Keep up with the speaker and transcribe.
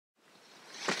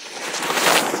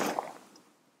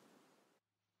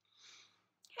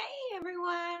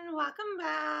everyone, welcome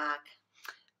back.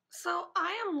 So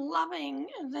I am loving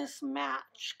this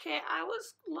match. Okay, I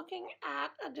was looking at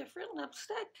a different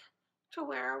lipstick to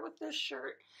wear with this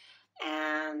shirt,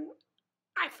 and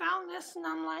I found this and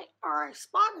I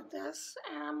spotted this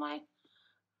and I'm like, I'm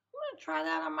gonna try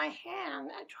that on my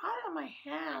hand. I tried it on my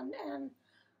hand and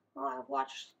well, I've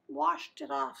washed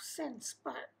it off since,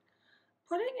 but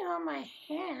putting it on my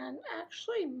hand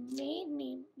actually made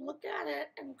me look at it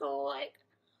and go like,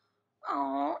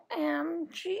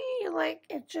 OMG, like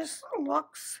it just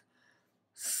looks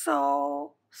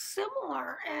so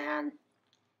similar, and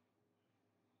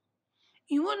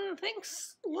you wouldn't think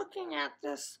looking at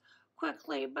this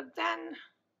quickly, but then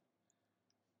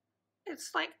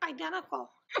it's like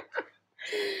identical.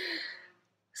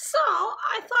 So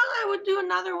I thought I would do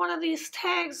another one of these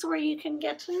tags where you can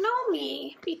get to know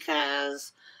me,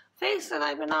 because face it,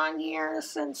 I've been on here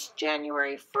since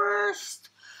January 1st.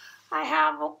 I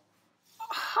have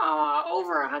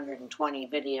over 120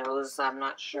 videos. I'm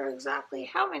not sure exactly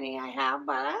how many I have,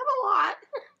 but I have a lot.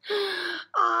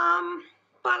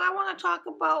 But I want to talk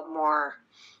about more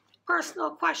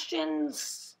personal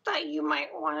questions that you might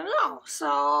want to know.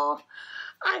 So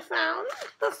I found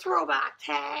the throwback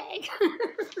tag.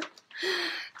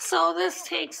 So this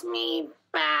takes me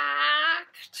back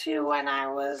to when I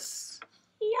was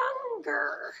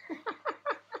younger.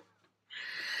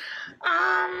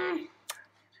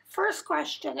 First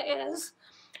question is,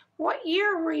 what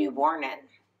year were you born in?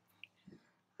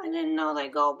 I didn't know they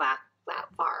go back that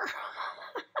far.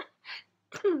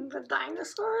 The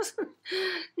dinosaurs?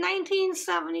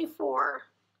 1974.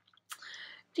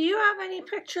 Do you have any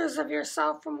pictures of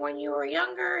yourself from when you were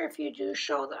younger? If you do,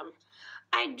 show them.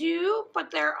 I do,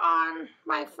 but they're on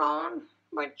my phone,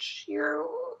 which you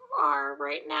are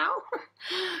right now.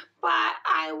 But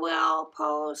I will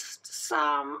post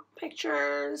some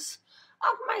pictures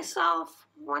of myself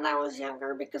when I was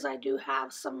younger, because I do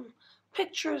have some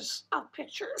pictures of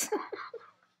pictures.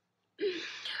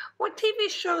 What TV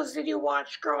shows did you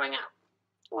watch growing up?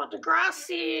 Well,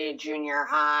 Degrassi, Junior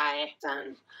High,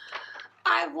 and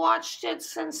I've watched it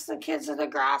since the kids of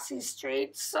Degrassi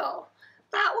Street, so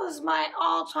that was my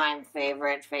all-time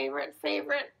favorite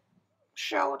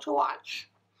show to watch.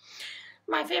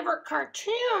 My favorite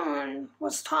cartoon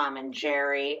was Tom and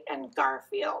Jerry and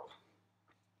Garfield.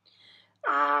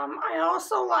 I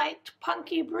also liked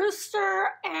Punky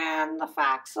Brewster and The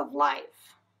Facts of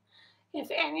Life. If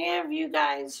any of you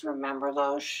guys remember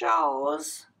those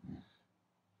shows,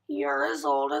 you're as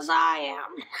old as I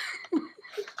am.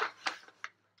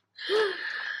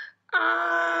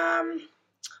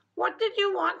 What did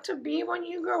you want to be when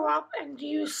you grew up, and do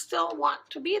you still want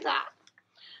to be that?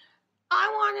 I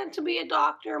wanted to be a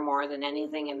doctor more than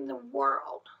anything in the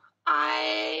world.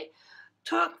 I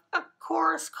took a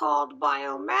course called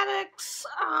biomedics.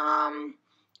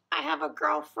 I have a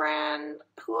girlfriend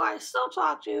who I still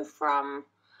talk to from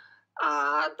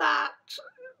that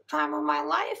time of my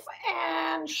life,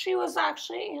 and she was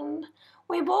actually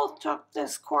we both took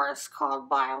this course called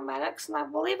biomedics, and I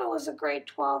believe it was a grade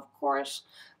 12 course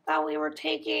that we were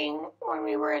taking when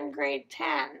we were in grade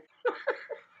 10.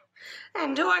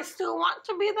 And do I still want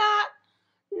to be that?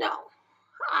 No.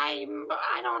 I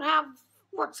don't have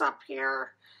what's up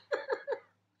here.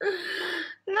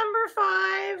 Number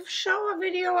 5, show a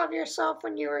video of yourself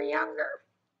when you were younger.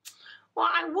 Well,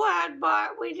 I would,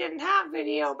 but we didn't have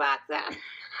video back then.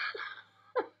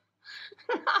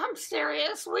 I'm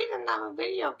serious. We didn't have a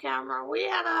video camera. We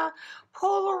had a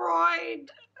Polaroid.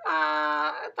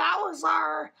 That was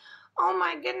our, oh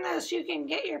my goodness, you can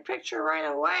get your picture right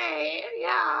away.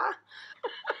 Yeah.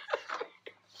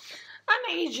 I'm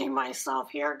aging myself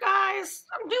here, guys.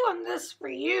 I'm doing this for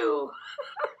you.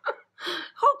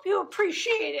 Hope you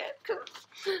appreciate it, because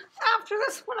after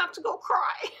this, I'm going to have to go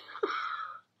cry.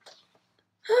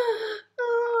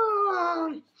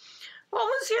 What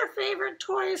was your favorite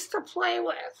toys to play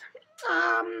with?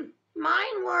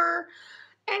 Mine were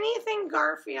anything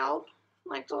Garfield,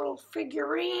 like the little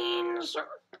figurines or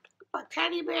a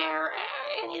teddy bear,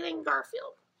 anything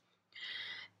Garfield.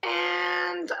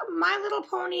 And My Little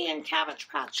Pony and Cabbage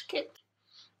Patch Kid.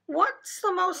 What's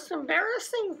the most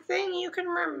embarrassing thing you can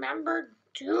remember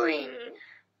doing?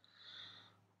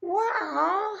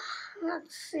 Well,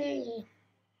 let's see.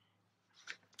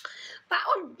 That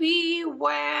would be when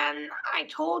I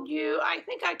told you, I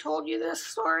think I told you this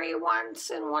story once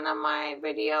in one of my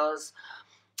videos.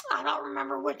 I don't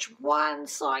remember which one,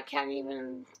 so I can't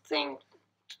even think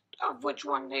of which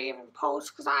one to even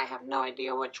post, because I have no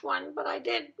idea which one, but I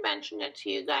did mention it to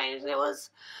you guys. It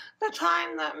was the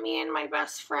time that me and my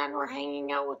best friend were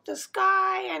hanging out with this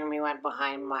guy, and we went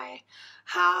behind my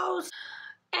house,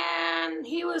 and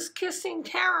he was kissing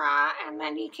Tara, and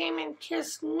then he came and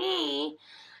kissed me,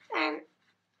 and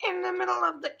in the middle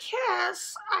of the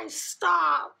kiss, I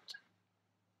stopped,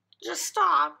 just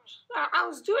stopped. I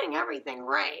was doing everything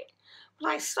right, but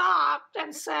I stopped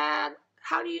and said,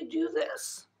 "How do you do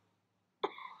this?"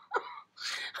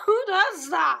 Who does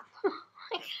that?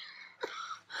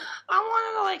 I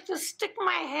wanted to like just stick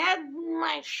my head in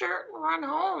my shirt and run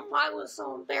home. I was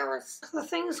so embarrassed. The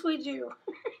things we do.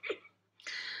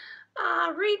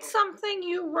 Read something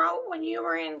you wrote when you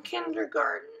were in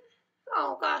kindergarten.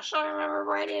 Oh gosh, I remember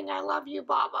writing "I love you,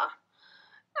 Baba."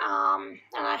 And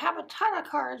I have a ton of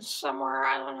cards somewhere.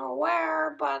 I don't know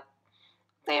where, but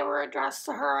they were addressed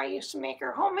to her. I used to make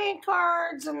her homemade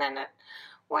cards, and then it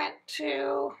went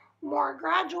to more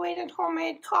graduated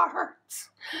homemade cards,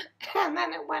 and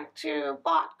then it went to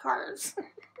bought cards.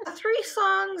 The 3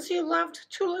 songs you loved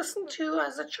to listen to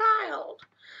as a child.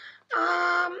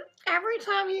 Every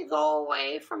Time You Go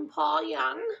Away from Paul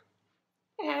Young.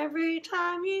 Every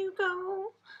time you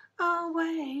go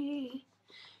away,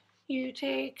 you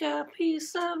take a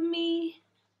piece of me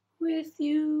with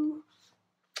you.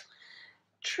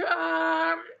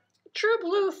 True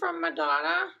Blue from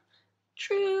Madonna.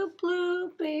 True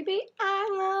Blue, baby, I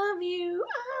love you,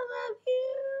 I love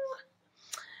you.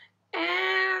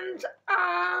 And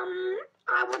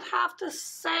I would have to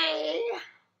say,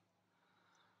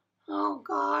 oh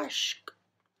gosh,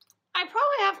 I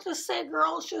probably have to say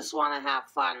Girls Just Want to Have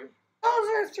Fun. Those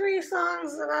are 3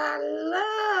 songs that I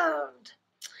loved.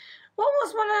 What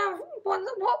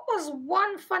was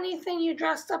one funny thing you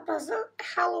dressed up as a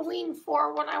Halloween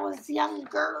for when I was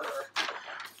younger?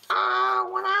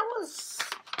 When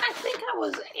I think I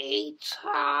was 8.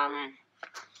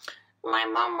 My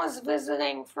mom was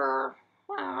visiting for,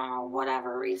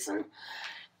 whatever reason.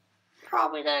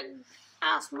 Probably to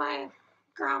ask my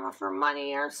grandma for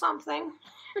money or something.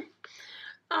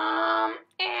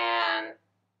 And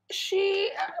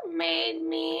she made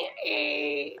me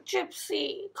a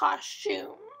gypsy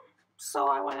costume. So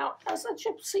I went out as a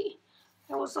gypsy.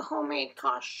 It was a homemade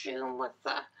costume with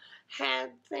the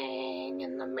head thing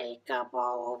and the makeup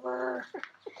all over.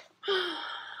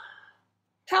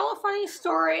 Tell a funny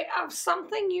story of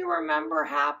something you remember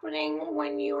happening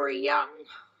when you were young.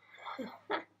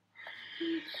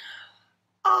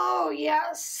 Oh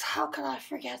yes, how can I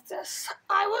forget this?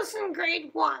 I was in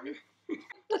grade 1.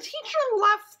 The teacher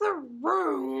left the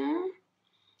room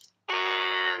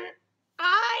and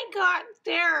I got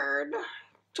dared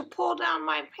to pull down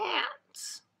my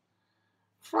pants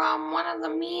from one of the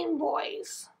mean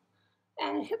boys.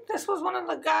 And this was one of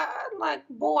the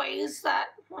boys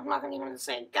that, I'm not going to even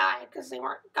say guy because they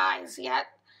weren't guys yet.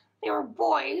 They were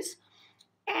boys.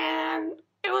 And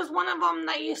it was one of them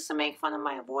that used to make fun of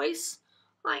my voice.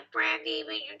 Like, Brandy,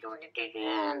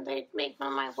 and they'd make fun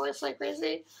of my voice like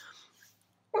crazy.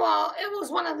 Well, it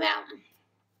was one of them.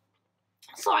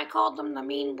 So I called them the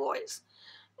mean boys.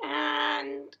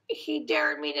 And he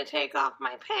dared me to take off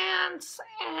my pants,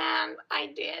 and I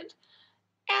did.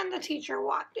 And the teacher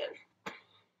walked in.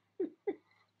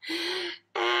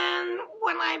 And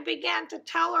when I began to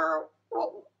tell her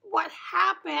what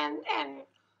happened and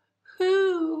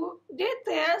who did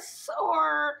this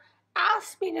or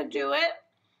asked me to do it,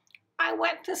 I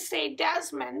went to say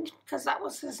Desmond, because that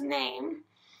was his name.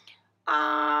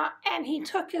 And he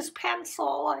took his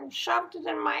pencil and shoved it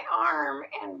in my arm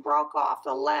and broke off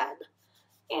the lead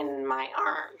in my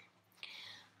arm.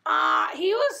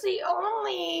 He was the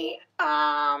only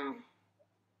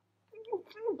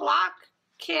black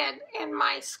kid in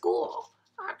my school,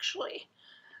 actually.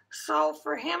 So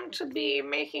for him to be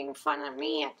making fun of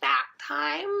me at that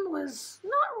time was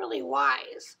not really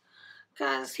wise,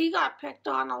 because he got picked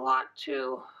on a lot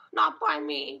too. Not by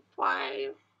me,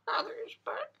 by others,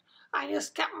 but I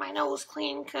just kept my nose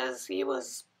clean because he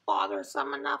was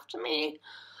bothersome enough to me.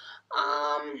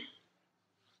 And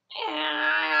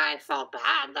I felt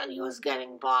bad that he was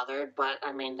getting bothered, but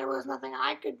I mean, there was nothing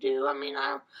I could do. I mean,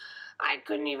 I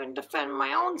couldn't even defend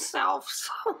my own self,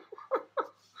 so.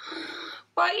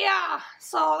 But yeah,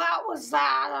 so that was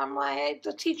that. I'm like,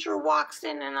 the teacher walks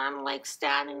in and I'm like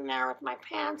standing there with my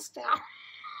pants down.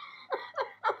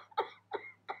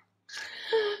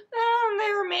 And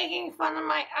they were making fun of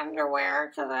my underwear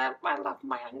because I left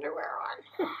my underwear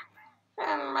on.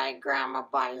 And my grandma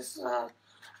buys the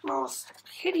most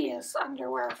hideous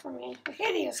underwear for me.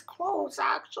 Hideous clothes,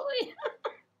 actually.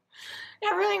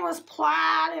 Everything was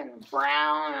plaid and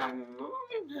brown and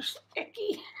just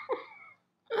icky.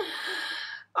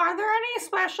 Are there any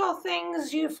special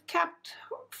things you've kept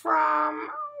from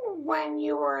when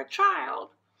you were a child?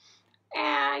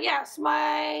 And yes,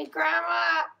 my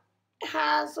grandma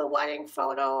has a wedding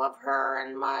photo of her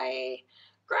and my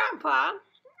grandpa,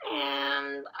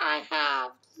 and I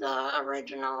have the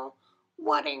original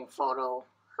wedding photo,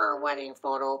 her wedding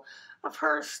photo of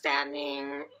her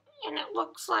standing, and it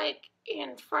looks like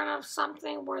in front of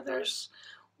something where there's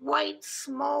white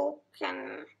smoke,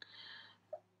 and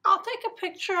I'll take a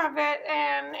picture of it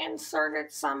and insert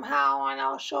it somehow, and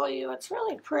I'll show you. It's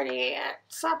really pretty.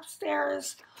 It's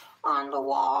upstairs on the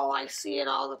wall. I see it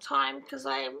all the time because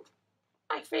I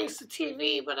face the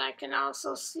TV, but I can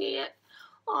also see it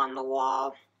on the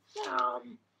wall.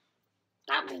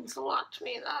 That means a lot to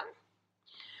me then.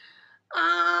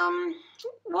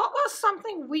 What was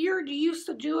something weird you used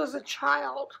to do as a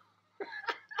child?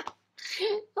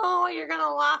 Oh, you're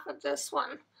gonna laugh at this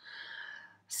one.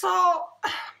 So,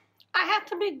 I had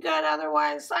to be good,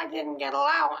 otherwise I didn't get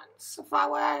allowance. If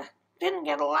I didn't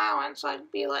get allowance,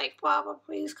 I'd be like, Baba,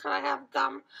 please, could I have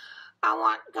gum? I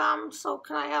want gum, so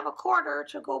can I have a quarter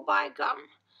to go buy gum?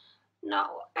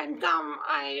 No, and gum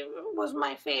was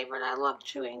my favorite. I love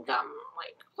chewing gum.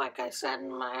 Like I said in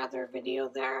my other video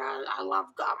there, I love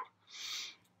gum.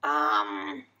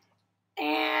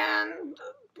 And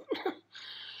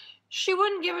she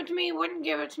wouldn't give it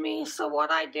to me, so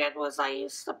what I did was I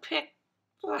used to pick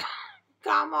the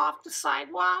gum off the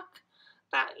sidewalk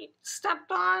that you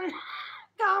stepped on.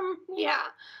 Gum,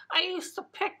 yeah. I used to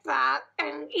pick that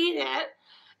and eat it.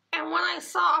 And when I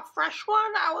saw a fresh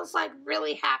one, I was like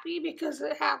really happy because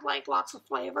it had like lots of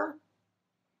flavor.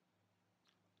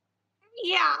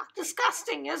 Yeah,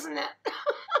 disgusting, isn't it?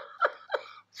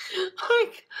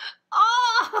 Like,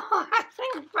 oh, I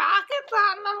think back at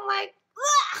that and I'm like,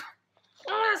 ugh,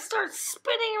 I'm gonna start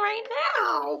spitting right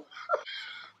now.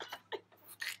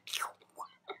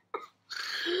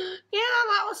 Yeah,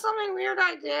 that was something weird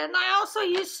I did. And I also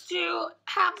used to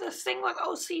have this thing with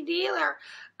OCD there.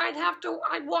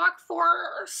 I'd walk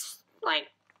 4 like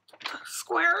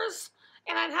squares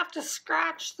and I'd have to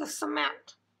scratch the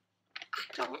cement.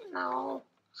 I don't know.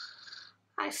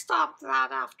 I stopped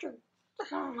that after, I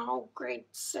don't know, grade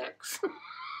 6.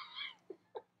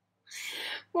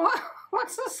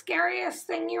 What's the scariest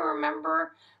thing you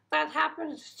remember that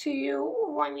happened to you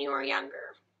when you were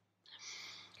younger?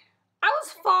 I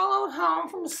was followed home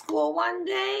from school one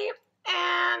day,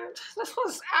 and this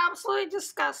was absolutely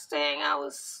disgusting. I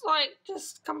was like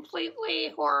just completely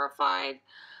horrified.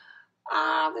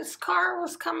 This car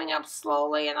was coming up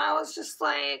slowly, and I was just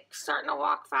like starting to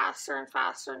walk faster and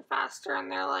faster and faster,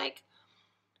 and they're like,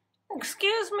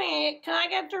 "Excuse me, can I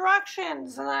get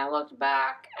directions?" And I looked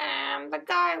back, and the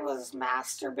guy was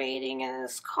masturbating in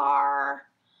his car,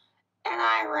 and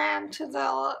I ran to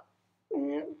the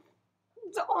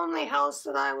only house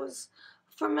that I was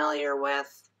familiar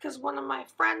with because one of my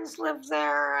friends lived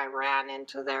there. I ran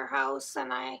into their house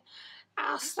and I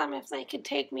asked them if they could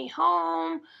take me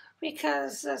home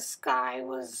because this guy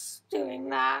was doing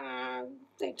that, and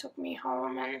they took me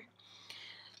home and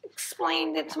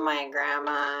explained it to my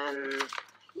grandma, and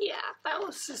yeah, that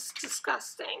was just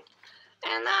disgusting.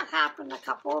 And that happened a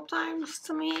couple of times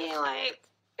to me. Like,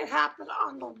 it happened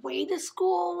on the way to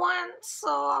school once, so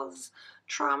I was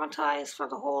traumatized for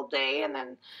the whole day, and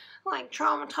then like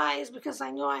traumatized because I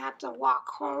knew I had to walk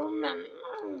home,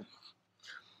 and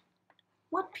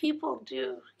what people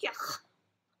do. Yuck.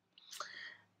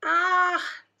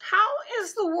 How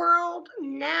is the world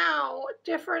now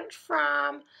different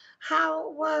from how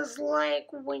it was like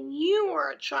when you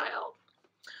were a child?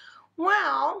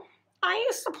 Well, I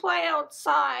used to play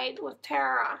outside with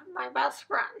Tara, my best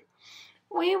friend.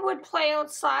 We would play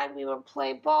outside, we would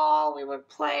play ball, we would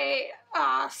play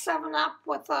 7-Up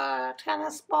with a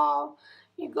tennis ball.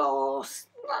 You go,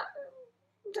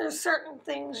 there's certain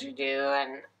things you do,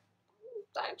 and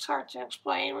it's hard to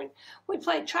explain. We'd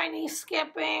play Chinese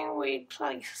skipping, we'd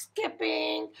play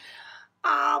skipping,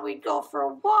 we'd go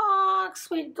for walks,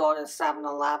 we'd go to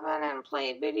 7-Eleven and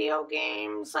play video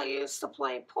games. I used to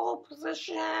play pole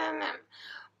position and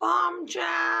bomb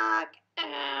jack,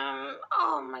 and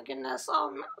oh my goodness,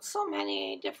 so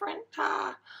many different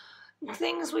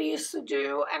things we used to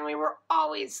do, and we were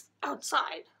always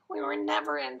outside. We were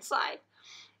never inside.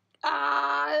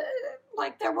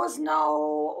 Like, there was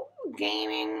no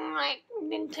gaming. Like,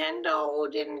 Nintendo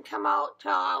didn't come out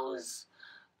till I was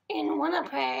in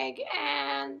Winnipeg,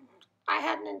 and I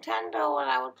had Nintendo, and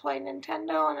I would play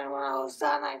Nintendo, and then when I was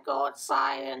done, I'd go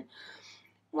outside. And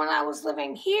when I was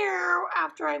living here,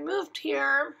 after I moved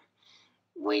here,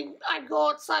 I'd go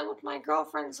outside with my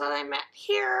girlfriends that I met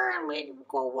here, and we'd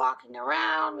go walking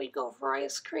around, we'd go for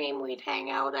ice cream, we'd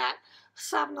hang out at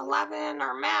 7-Eleven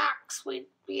or Max, we'd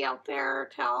be out there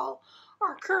till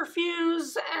our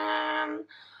curfews, and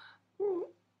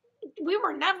we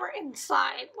were never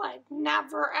inside, like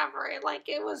never ever. Like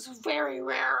it was very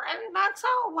rare, and that's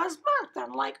how it was back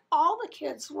then. Like all the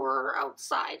kids were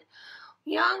outside,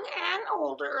 young and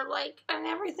older, like, and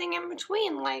everything in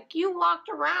between. Like you walked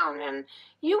around and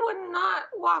you would not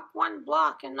walk one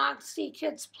block and not see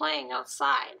kids playing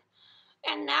outside.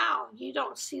 And now you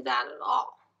don't see that at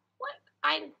all. Like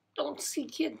I don't see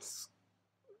kids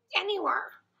anywhere,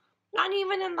 not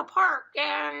even in the park.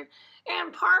 And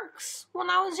parks, when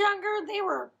I was younger, they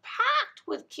were packed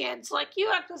with kids. Like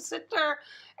you had to sit there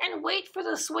and wait for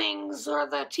the swings or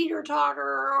the teeter-totter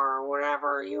or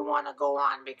whatever you want to go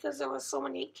on because there was so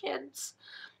many kids.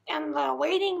 And the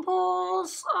wading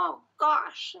pools, oh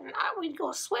gosh, and we'd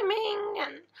go swimming,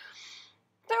 and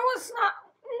there was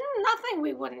nothing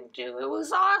we wouldn't do. It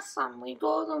was awesome. We'd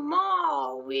go to the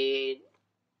mall. We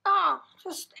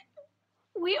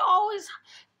always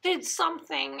did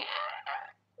something,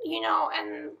 you know,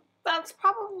 and that's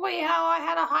probably how I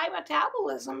had a high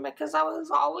metabolism, because I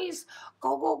was always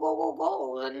go, go, go, go,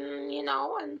 go, and, you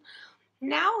know, and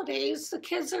nowadays the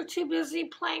kids are too busy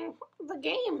playing the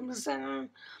games, and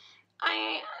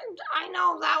I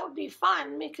know that would be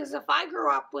fun, because if I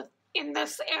grew up in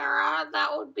this era, that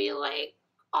would be, like,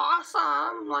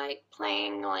 awesome, like,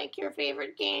 playing, like, your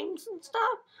favorite games and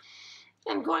stuff,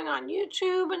 and going on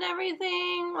YouTube and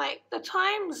everything. Like, the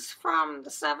times from the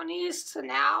 70s to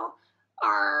now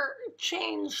are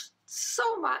changed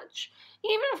so much.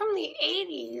 Even from the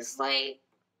 80s, like,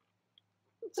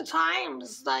 the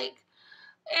times, like,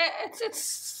 it's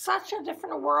such a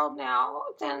different world now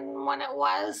than when it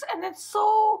was. And it's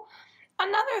so,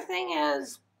 another thing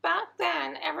is, back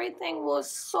then, everything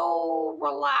was so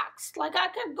relaxed. Like, I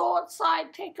could go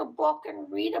outside, take a book,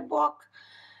 and read a book,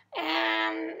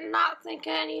 and not think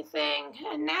of anything.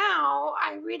 And now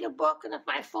I read a book, and if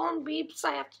my phone beeps,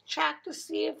 I have to check to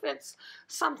see if it's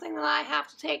something that I have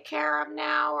to take care of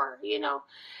now, or, you know,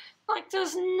 like,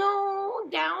 there's no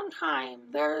downtime.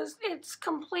 It's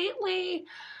completely,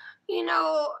 you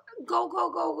know, go,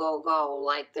 go, go, go, go.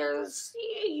 Like,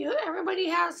 everybody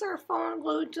has their phone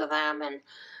glued to them, and,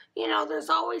 you know, there's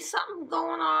always something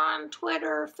going on.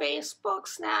 Twitter, Facebook,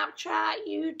 Snapchat,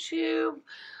 YouTube,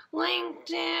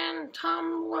 LinkedIn,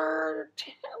 Tumblr,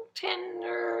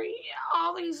 Tinder,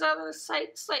 all these other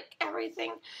sites, like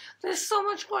everything. There's so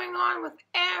much going on with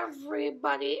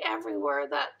everybody everywhere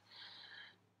that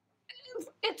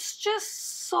it's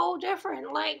just so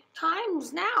different. Like,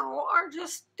 times now are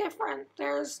just different.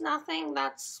 There's nothing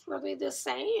that's really the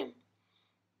same.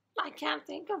 I can't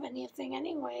think of anything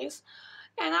anyways.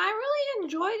 And I really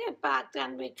enjoyed it back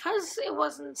then because it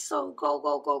wasn't so go,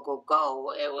 go, go, go,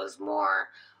 go. It was more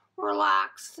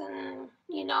relaxed, and,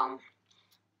 you know,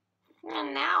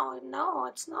 and now, no,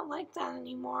 it's not like that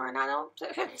anymore. And I don't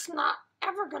think it's not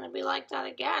ever going to be like that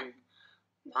again.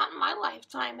 Not in my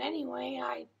lifetime anyway.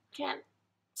 I can't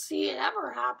see it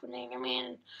ever happening. I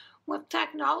mean, with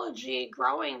technology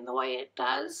growing the way it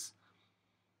does,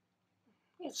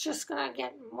 it's just going to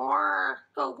get more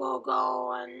go, go,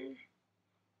 go, and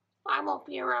I won't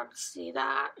be around to see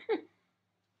that.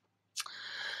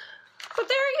 But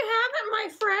there you have it, my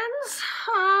friends.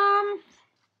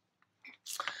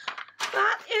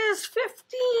 That is 15,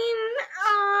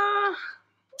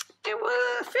 it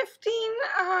was 15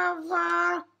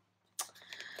 of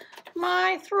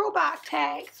my throwback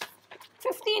tags.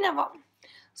 15 of them.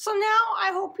 So now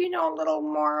I hope you know a little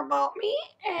more about me,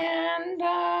 and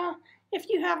if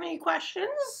you have any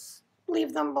questions,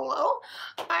 leave them below.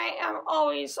 I am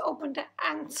always open to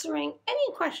answering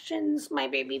any questions my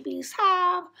baby bees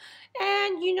have,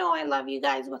 and you know I love you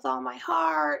guys with all my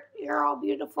heart. You're all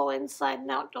beautiful inside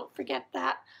and out, don't forget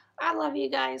that. I love you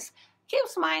guys. Keep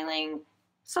smiling.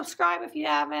 Subscribe if you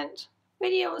haven't.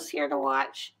 Videos here to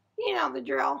watch. You know the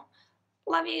drill.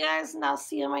 Love you guys, and I'll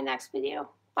see you in my next video.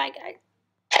 Bye, guys.